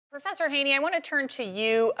Professor Haney, I want to turn to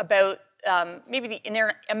you about maybe the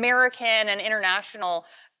American and international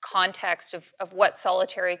context of what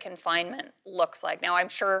solitary confinement looks like. Now, I'm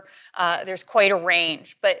sure there's quite a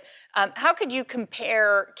range, but how could you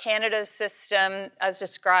compare Canada's system, as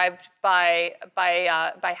described by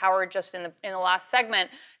Howard just in the last segment,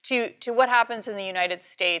 to what happens in the United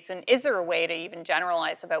States? And is there a way to even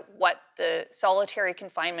generalize about what the solitary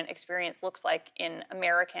confinement experience looks like in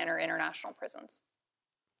American or international prisons?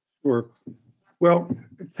 Sure. Well,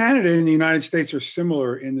 Canada and the United States are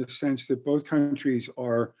similar in the sense that both countries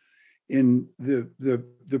are in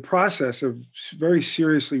the process of very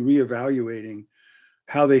seriously reevaluating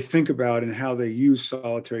how they think about and how they use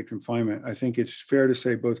solitary confinement. I think it's fair to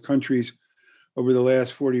say both countries over the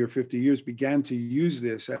last 40 or 50 years began to use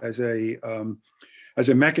this as a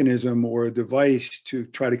mechanism or a device to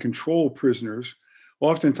try to control prisoners,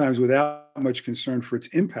 oftentimes without much concern for its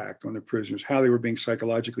impact on the prisoners, how they were being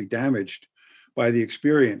psychologically damaged by the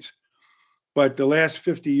experience. But the last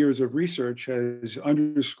 50 years of research has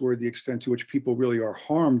underscored the extent to which people really are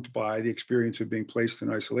harmed by the experience of being placed in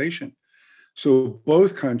isolation. So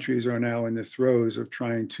both countries are now in the throes of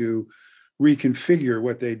trying to reconfigure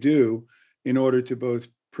what they do in order to both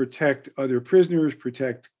protect other prisoners,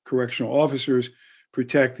 protect correctional officers,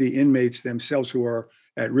 protect the inmates themselves who are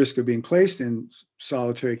at risk of being placed in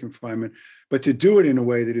solitary confinement, but to do it in a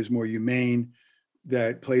way that is more humane,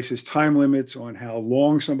 that places time limits on how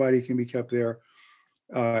long somebody can be kept there.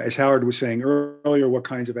 As Howard was saying earlier, what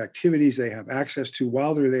kinds of activities they have access to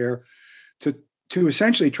while they're there, to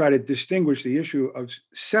essentially try to distinguish the issue of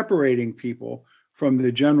separating people from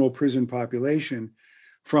the general prison population,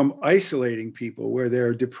 from isolating people where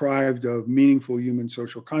they're deprived of meaningful human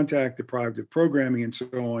social contact, deprived of programming, and so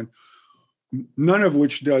on, none of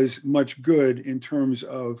which does much good in terms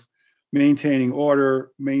of maintaining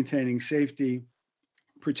order, maintaining safety,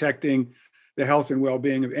 protecting the health and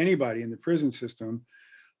well-being of anybody in the prison system.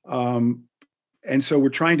 And so we're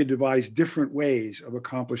trying to devise different ways of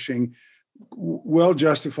accomplishing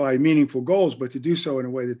well-justified, meaningful goals, but to do so in a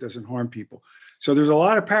way that doesn't harm people. So there's a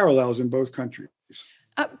lot of parallels in both countries.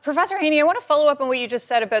 Professor Haney, I want to follow up on what you just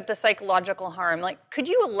said about the psychological harm. Could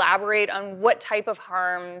you elaborate on what type of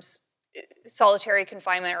harms solitary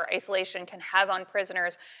confinement or isolation can have on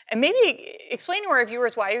prisoners, and maybe explain to our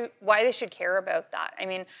viewers why they should care about that? I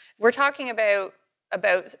mean, we're talking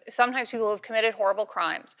about sometimes people who have committed horrible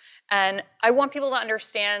crimes, and I want people to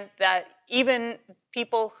understand that even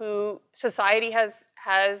people who society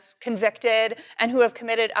has convicted and who have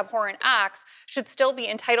committed abhorrent acts should still be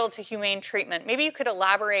entitled to humane treatment. Maybe you could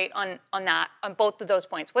elaborate on that, on both of those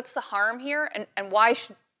points. What's the harm here, and why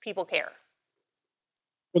should people care?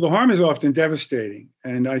 Well, the harm is often devastating,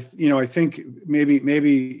 and I think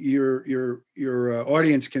maybe your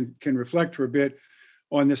audience can reflect for a bit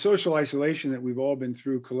on the social isolation that we've all been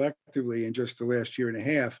through collectively in just the last year and a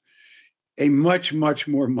half. A much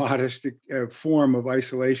more modest form of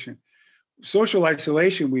isolation. Social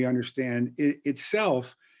isolation, we understand,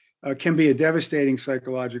 itself can be a devastating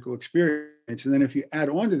psychological experience. And then if you add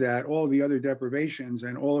on to that all of the other deprivations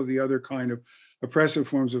and all of the other kind of oppressive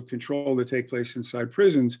forms of control that take place inside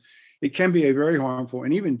prisons, it can be a very harmful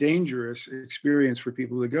and even dangerous experience for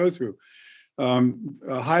people to go through.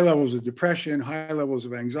 High levels of depression, high levels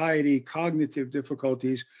of anxiety, cognitive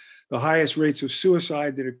difficulties. The highest rates of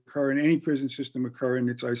suicide that occur in any prison system occur in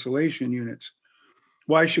its isolation units.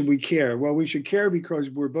 Why should we care? Well, we should care because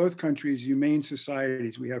we're both countries humane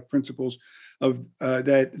societies. We have principles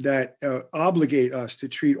that obligate us to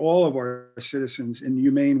treat all of our citizens in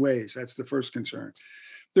humane ways. That's the first concern.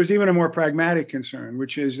 There's even a more pragmatic concern,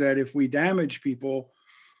 which is that if we damage people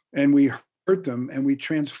and we hurt them and we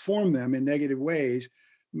transform them in negative ways,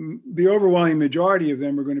 the overwhelming majority of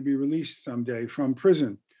them are going to be released someday from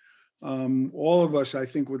prison. All of us, I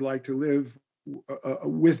think, would like to live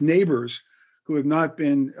with neighbors who have not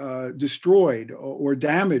been destroyed or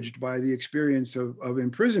damaged by the experience of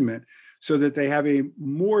imprisonment, so that they have a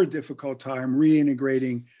more difficult time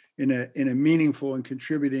reintegrating in a meaningful and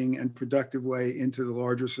contributing and productive way into the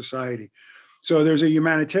larger society. So there's a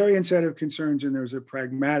humanitarian set of concerns and there's a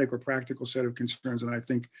pragmatic or practical set of concerns, and I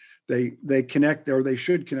think they connect, or they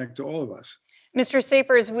should connect, to all of us. Mr.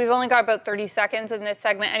 Sapers, we've only got about 30 seconds in this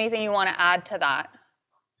segment. Anything you want to add to that?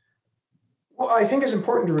 Well, I think it's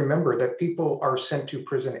important to remember that people are sent to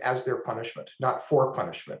prison as their punishment, not for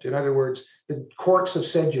punishment. In other words, the courts have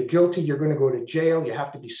said you're guilty, you're going to go to jail, you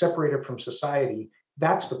have to be separated from society.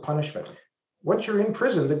 That's the punishment. Once you're in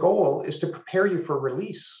prison, the goal is to prepare you for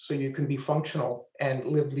release so you can be functional and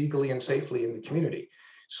live legally and safely in the community.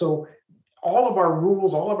 So all of our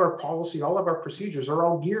rules, all of our policy, all of our procedures are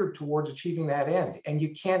all geared towards achieving that end. And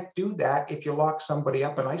you can't do that if you lock somebody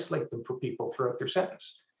up and isolate them for people throughout their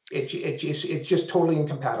sentence. It's just totally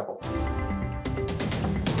incompatible.